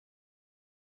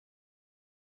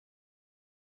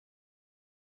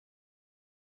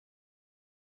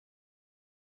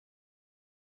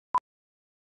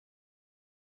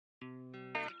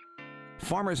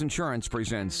Farmers Insurance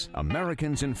presents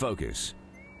Americans in Focus.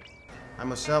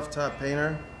 I'm a self-taught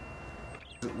painter.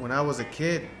 When I was a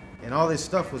kid, and all this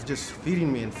stuff was just feeding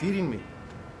me and feeding me.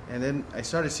 And then I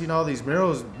started seeing all these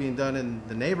murals being done in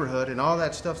the neighborhood, and all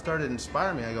that stuff started to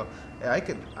inspire me. I go, hey,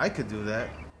 I could do that.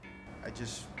 I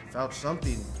just felt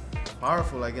something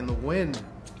powerful, like in the wind.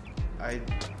 I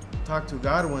talked to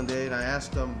God one day, and I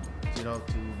asked him, to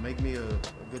make me a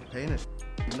good painter.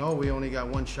 We only got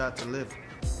one shot to live,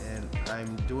 and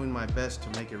I'm doing my best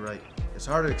to make it right. It's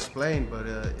hard to explain, but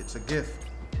it's a gift.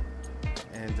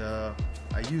 And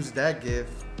I use that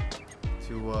gift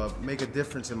to make a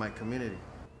difference in my community.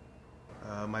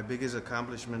 My biggest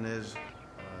accomplishment is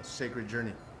Sacred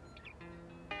Journey.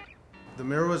 The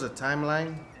mural is a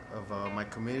timeline of my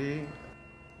community.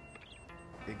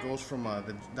 It goes from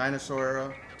the dinosaur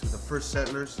era to the first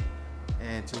settlers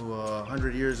and to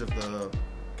 100 years of the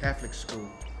Catholic school.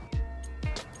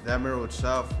 That mural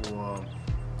itself will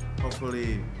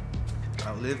hopefully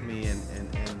outlive me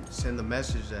and send the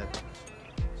message that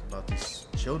it's about these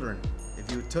children.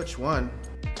 If you touch one,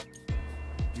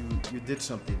 you did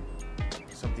something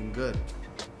good.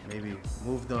 Maybe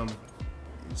move them,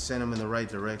 send them in the right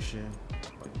direction,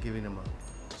 giving them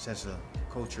a sense of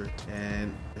culture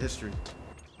and history.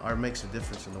 Art makes a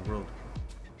difference in the world.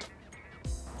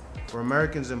 For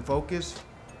Americans in Focus,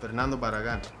 Fernando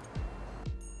Barrangan.